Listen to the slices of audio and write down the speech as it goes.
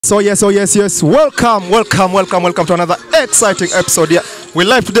So yes. Welcome to another exciting episode here. We're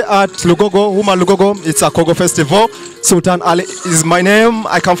live today at Lugogo, UMA Lugogo. It's Akogo Festival. Sultan Ali is my name.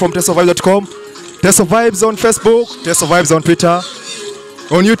 I come from tesovibes.com. Teso Vibes on Facebook, Teso Vibes on Twitter,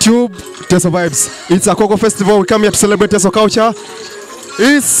 on YouTube, Teso Vibes. It's Akogo Festival. We come here to celebrate Teso culture.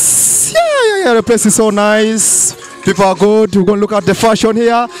 It's the place is so nice. People are good. We're going to look at the fashion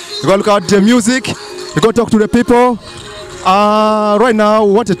here. We're going to look at the music. We're going to talk to the people. Right now,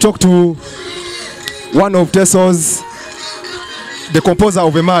 we want to talk to one of Teso's, the composer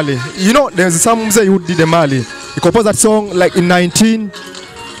of a Mali. You know, there's some Mzee who did a Mali. He composed that song like in 19,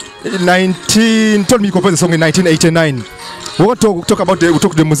 told me he composed the song in 1989. We want to talk about the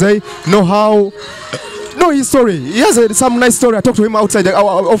Mzee, know his story. He has some nice story. I talked to him outside,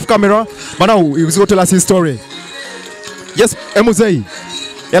 off camera, but now he's going to tell us his story. Yes, Mzee.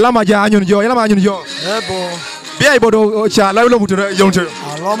 Yalama anyunyo. Ebo. Bia ibodo cha la lo butere yonte.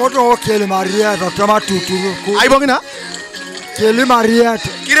 Alo moto kele Maria to tama tutu. Ai bogina? Kele Maria.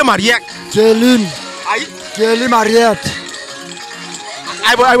 Kire Maria. Kelin. Ai Kele Maria.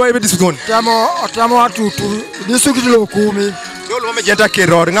 Ai disukon. Tamo tutu. Disuki lo kumi. Lo me jenta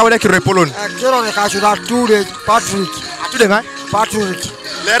kero ngawale kiro polon. Kero ne ka sura tude Patrick. Atude ngai? Patrick.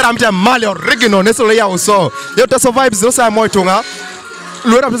 Le ramta Mali original neso le ya oso. Yo Teso Vibes no sa mo itunga.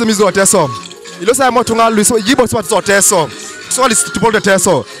 Lo rapeza mizo Teso. Ilo sa mo tunga luiso yibo so Teso. So ali stipol de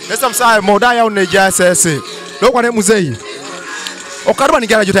Teso. Nesa msa moda ya uneja sese. Lo kwa ne Mzee. Okarba ni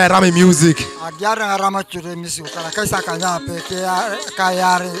gara juta rama music. Agiara rama chure music kana kaisa kanya pe ke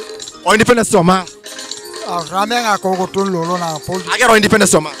kayare. O independent soma. Rame nga Akogo tun lolo na pol. Agero independent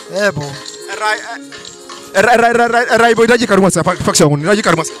soma. Ebo. Rai boy daji karuma sa faction ngoni daji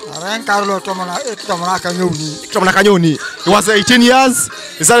karuma. Ren Carlo tomona kanyoni. Tomona kanyoni. He was 18 years.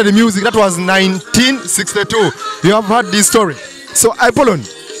 He started the music. That was 1962. You have heard this story. So I Polon.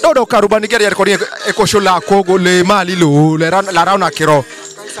 Dodo karuba ni gere recording eko show la Akogo le Mali lo le la rauna kiro.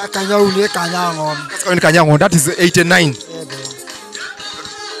 Kaisa kanyoni kanyangon. Kanyangon. That is 89.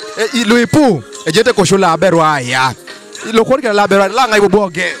 Ilo ipu ejete ko show la berwa ya. Ilo ko la berwa la ngai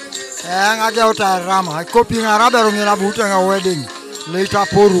boboge. Ngage uta rama kopi ngarabe rungina buta nga wedding later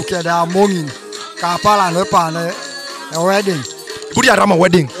poru ke da momin Kampala ne pane wedding budi rama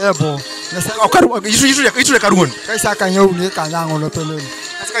wedding ebo okaru isu karuon kaisa kanyoni kanyango no pelen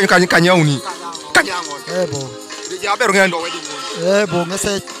kaisa kanyoni ebo ya beru ngendo wedding ebo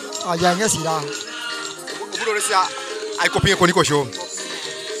ngese ayange sira obudo resia ai kopi ko niko show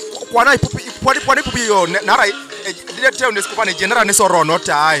kwana ipupi yo narai did tell this company general ne soro no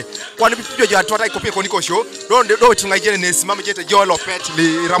tai kwani pipi jo atwata ikopi ko niko show do tinga jene ne simama jete jo lopet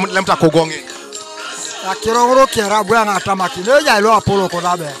li lamta kogonge akirongoro kera bwa ngata makine ya lo apolo ko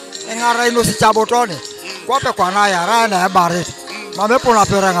dabe ngara ino si chabotone kwape kwana ya rana baret mame pona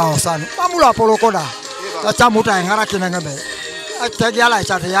pera nga osani mamula apolo ko da chamuta ngara kinengebe ategi ala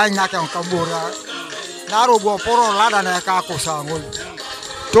chate ya nyake nkambura naro bo poro lada na ka ko sangol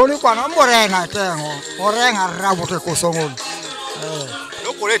Toni kwa namborenga tengo orenga rabote ko songol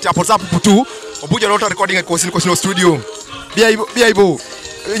no kolete apo sa putu obuja lot recording ko sino studio bia ibo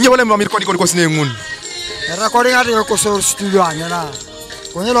nyewole mami recording ko sino ngun recording ati ko studio anyana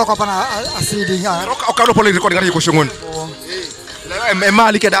konyelo ko pana asidi nya o ka do pole recording ati ko shingun e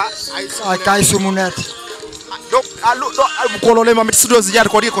Mali keda ai kai sumunet donc do kolo le mami studio zijar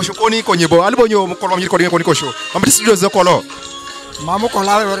recording ko shokoni ko nyebo alibonyo ko mami recording ko show mami studio ze kolo Mamu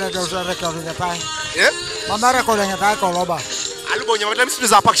kola we rega usare ka we tai. Mama re kola ngata ko loba. Alubo nyama tami studio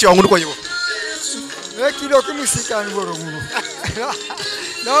za paksha ngunu ko yibo. Kido ki musika ni boro ngunu.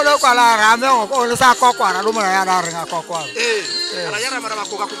 No kwala rame o sa ko kwara lu mara ya da ringa ko kwa. Ala yara mara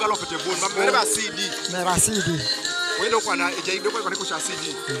ko ka galo pete bon mama ba CD. Mera CD. Wendo kwa na ejai do kwa ko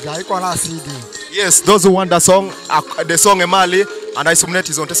CD. Ejai kwa na CD. Yes, those who want the song Mali and I submit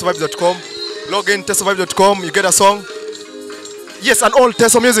is on tesovibes.com. Log in tesovibes.com, you get a song. Yes, and all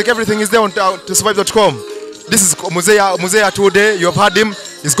Teso music, everything is there on tesovibes.com. This is Mzee today. You have heard him.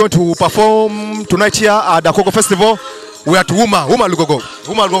 He's going to perform tonight here at the Akogo Festival. We are at UMA Lugogo.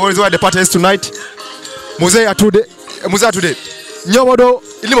 UMA Lugogo is where the party is tonight. Mzee today. Nyobodo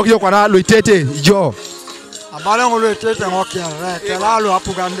ilimo kiyo kwa na loitete jo. Abale ngolo tete ngokia re kelalo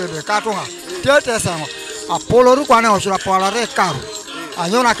apugande de katonga. Tete sango. Apolo ru kwa na osura pola re karu.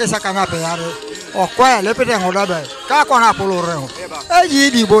 Anyona kesa kanga pe yare. Okwa lepete ngodabe ka kwa na polo reo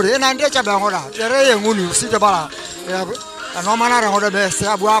eji bore na ndecha be ngoda tere ye nguni usite bala no mana ngodabe se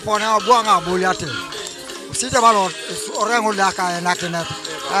abu apo na obu nga boliate usite bala orengo da ka na kinet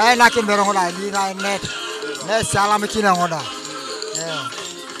na kimbero ngoda di na net ne sala mekina ngoda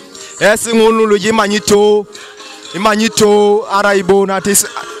ngunu lu jimanyito imanyito araibo na tis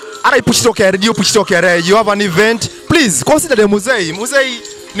Ara push it okay, you push it okay. You have an event. Please consider the Musei. Musei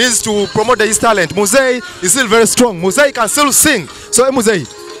needs to promote his talent. Musei is still very strong. Musei can still sing. So Musei,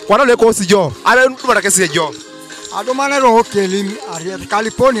 wana le ko si jo. Ara ndumara ke si jo. Adomane ro kelim ari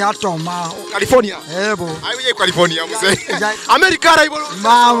California toma. California. Bo. Ai California Musei. America ra ibolo.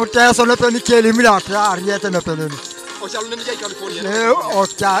 Ma Teso le peni kelim la ari ete ne peni. O cha lune ni California. O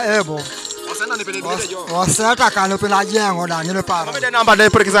cha bo. Osana ne peni jo. Osata kan peni jengo da ni le para. Mede namba de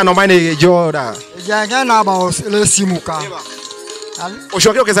por kisa no mine jo da. Jenga na ba le simuka.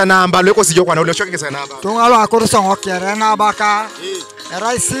 Oshoke okeza namba leko si jo kwa na ole oshoke okeza namba. Tongalo akoro songo kere na baka.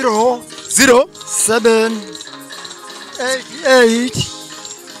 Era 0 7 8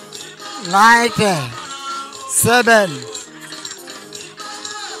 9 7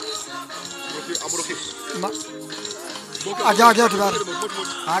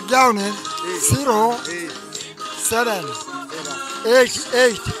 Agao ni 0 7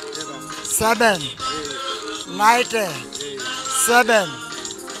 8 7 9 7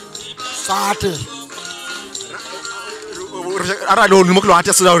 30 Ara lo ni moklo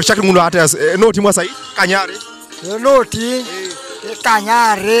ate so shaki mundu ate no ti mwasai kanyare noti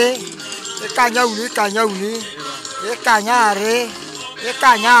kanyare kanyauni kanyare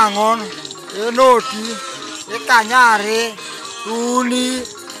kanyangon noti kanyare uni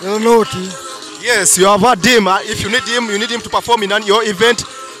noti. Yes, you have heard him. If you need him to perform in your event.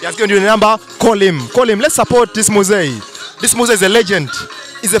 He has given you the number. Call him. Let's support this Musei. This Musei is a legend.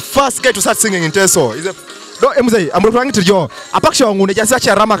 He's the first guy to start singing in Teso. He's a no Musei. I'm referring to you. Apaksha ngune jasa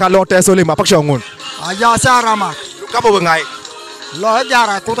charama ka lo Teso le apaksha ngun. Aja charama. Kabo ngai. Lo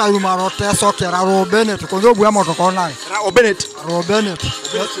jara kuta yumaro Teso kera Robenet ko ndobu ya moto ko nai. Robenet.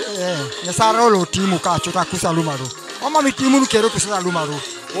 Yesara lo timu ka chuta kusalumaro. Mama mitimu kero kusalumaro.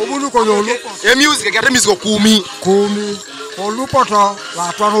 Obunu ko yo lu. E music ga music kumi. Olupoto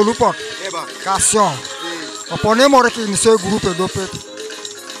la tono olupot. Kasio. Opone more ki ni se groupe dopet.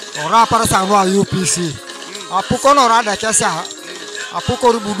 Ora para sanwa UPC. Apuko no rada kesa.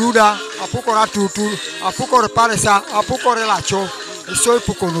 Apuko rubududa, apuko ratutu, apuko reparesa, apuko relacho. Iso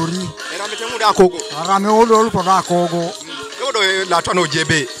ipuko nori. Era metemu da Akogo. Ara me olupo da Akogo. Yodo la tono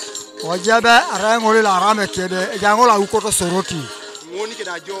jebe. Ojebe ara ngoli la rame kede. Jangola ukoto soroti. Ngoni ke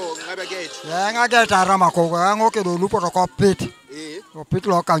da jo ngabe gate. Nga gate ara Akogo, ngo ke do lupo ko pit. Pit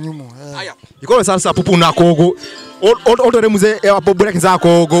lo kanyumu. Aya. Iko sasa pupu na Akogo. Odo remuze abobura kinza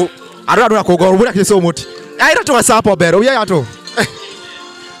Akogo. Ara do Akogo, obura kinso moti. Ai rato wasapo bero, uya yato.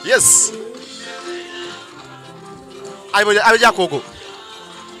 Yes. Ai ja Akogo.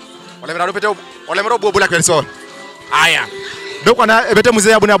 Ole mera pete ole mera bobula kinso. Aya. Doko na ebete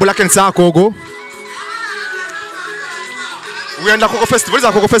muze abuna bobula kinsa Akogo. We are in Akogo Festival. What is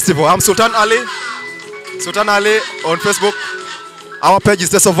Akogo Festival? I'm Sultan Ali on Facebook. Our page is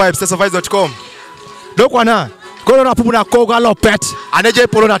tesovibes.com. Look wana. Go na pupu na Akogo alo pet. Aneje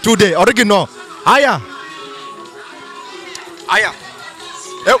polo na today. Original. Aya.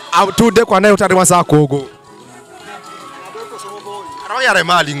 Today kwa na utari masa Akogo. Arawa yare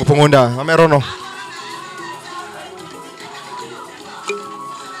mali ngupongonda. Amerono.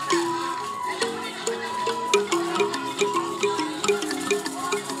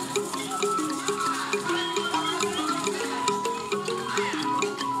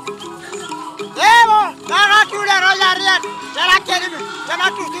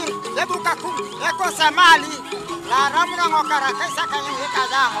 Samali la ramuna ngokara kaisa kanya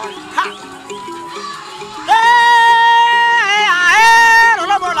hikadango ha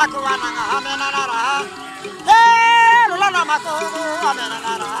lo bola kuwana amena nara lo la makogo amena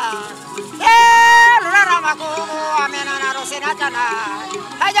nara lo la makogo amena nara senatana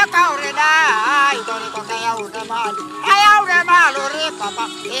haja kaureda idoni ko kaya ude mali aya ude malo re papa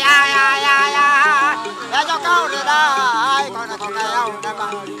ya haja kaureda idoni ko kaya ude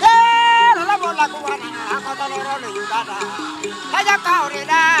mali la kuwana akotoloro le yudada haja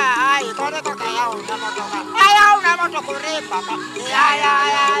kaureda ikore ko kaya una moto kure papa ya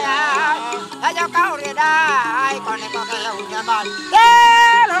haja kaureda ikone ko kaya una mal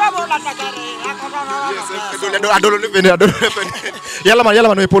lo bola takere akotoloro adolo ne yala man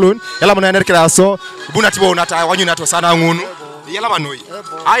no polon yala man ener kraso buna tibo unata wanyu nato sana ngunu yala manoi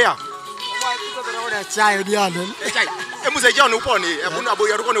aya chai dianen emuze jone uponi ebuna abo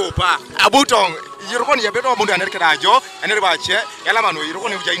yoroko ne opa abutong yoroko ne yabeto mundu aner krajo ener bache yala mano yoroko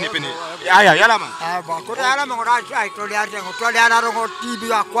ne uja inepene aya yala man ba ko yala man ora chai to liara rongo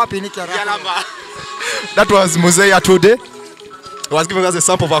tibi akwa pini kera yala man. That was Musei today. He was giving us a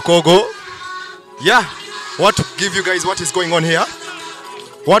sample of Akogo. Yeah, what to give you guys what is going on here,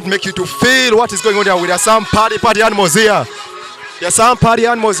 what make you to feel what is going on here with some party animals here. There's some party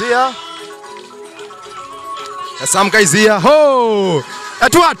animals here. There's some guys here. Oh!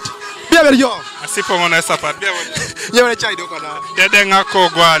 At what? Bienvenue yo. Asipo ngona sapat bienvenue. Nyewe chai doko na. Dede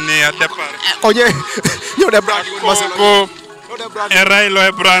ngako ni atepar. Oye. Nyewe de brand. Ko erailo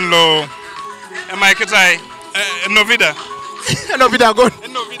e brand lo. E maikitai. No vida. No vida gon.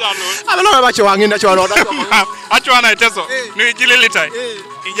 No vida lo. Abelo ba chwangi na chwa lo. Achwana Teso. Ni jililitai.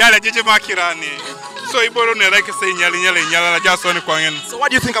 Ijala jiji makirani. So iboro ne like say nyala just on kwangen. So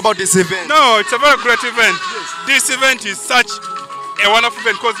what do you think about this event? No, it's a very great event. Yes. This event is such a wonderful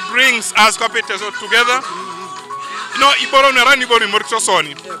event because it brings us competitors together. No, iboro ne rani iboro morito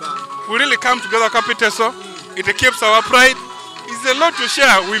soni. We really come together competitors. It keeps our pride. It's a lot to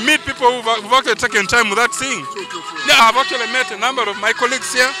share. We meet people who've actually taken time without seeing. Yeah, I've actually met a number of my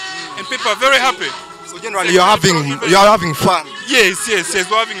colleagues here, and people are very happy. So generally, you're having fun. Yes,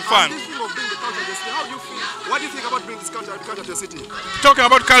 we're having fun. What do you think about bringing this culture to the city? Talking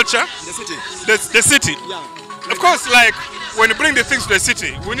about culture? The city. The city. Yeah. Of course, like when you bring the things to the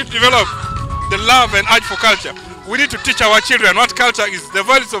city, we need to develop the love and urge for culture. We need to teach our children what culture is, the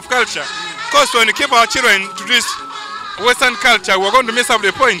values of culture. Because when we keep our children to this Western culture, we're going to miss up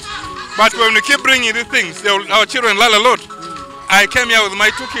the point. But when we keep bringing these things, our children learn a lot. I came here with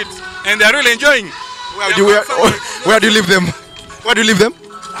my 2 kids, and they're really enjoying. Where do you leave them? Where do you leave them?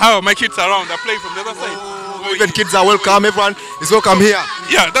 How? My kids are around. They're playing from the other side. Even kids are welcome. Everyone is welcome here.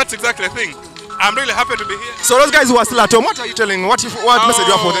 Yeah, that's exactly the thing. I'm really happy to be here. So those guys who are still at home, what are you telling? What message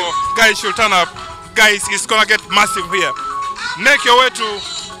you have for them? Guys should turn up. Guys, it's gonna get massive here. Make your way to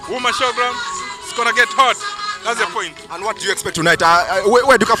UMA Showgrounds. It's gonna get hot. That's the point. And what do you expect tonight?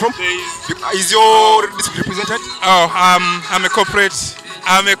 Where do you come from? Is your district represented? Oh, I'm a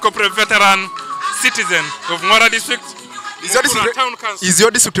corporate veteran citizen of Ngora district. Is your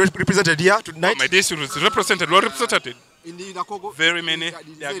district represented here tonight? My district is represented. We're represented. In Akogo? Very many.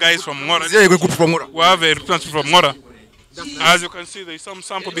 There are guys from Ngora. Is there a group from Ngora? We have a representative from Ngora. As you can see, there is some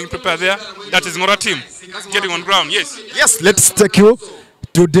sample being prepared there. That is Ngora team getting on ground. Yes. Yes, let's take you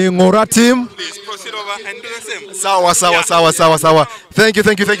to the Ngora team. Please proceed over and do the same. Sawa.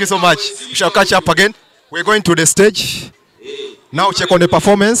 Thank you so much. We shall catch up again. We're going to the stage. Now check on the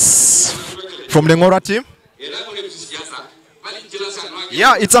performance from the Ngora team.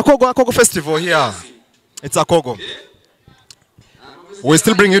 Yeah, it's Akogo Festival here. It's Akogo. We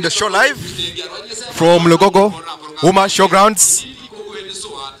still bring you the show live from Lugogo, UMA Showgrounds.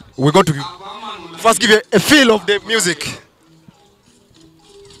 We're going to first give you a feel of the music.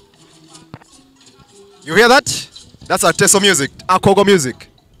 You hear that? That's our Teso music, Akogo music.